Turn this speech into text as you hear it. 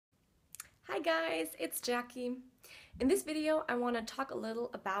Hi guys, it's Jackie. In this video, I want to talk a little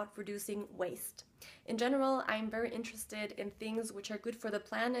about reducing waste. In general, I'm very interested in things which are good for the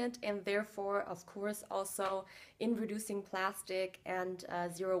planet and therefore, of course, also in reducing plastic and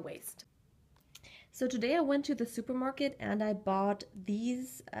zero waste. So today I went to the supermarket and I bought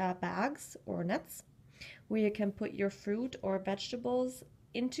these bags or nets where you can put your fruit or vegetables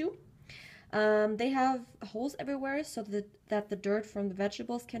into. They have holes everywhere so that the dirt from the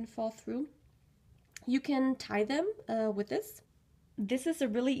vegetables can fall through. You can tie them with this. This is a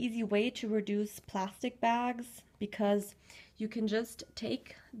really easy way to reduce plastic bags because you can just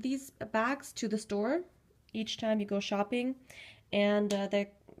take these bags to the store each time you go shopping, and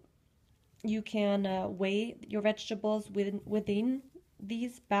you can weigh your vegetables within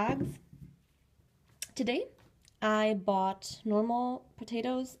these bags. Today I bought normal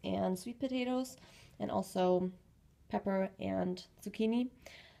potatoes and sweet potatoes and also pepper and zucchini,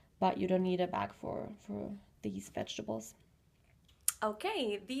 but you don't need a bag for these vegetables.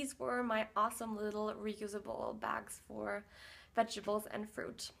 Okay, these were my awesome little reusable bags for vegetables and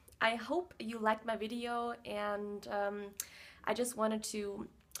fruit. I hope you liked my video, and I just wanted to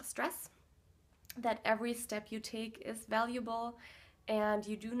stress that every step you take is valuable and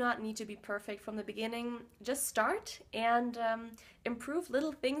you do not need to be perfect from the beginning. Just start and improve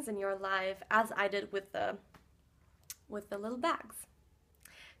little things in your life, as I did with the little bags.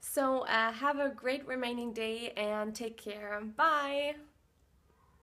 So have a great remaining day and take care. Bye!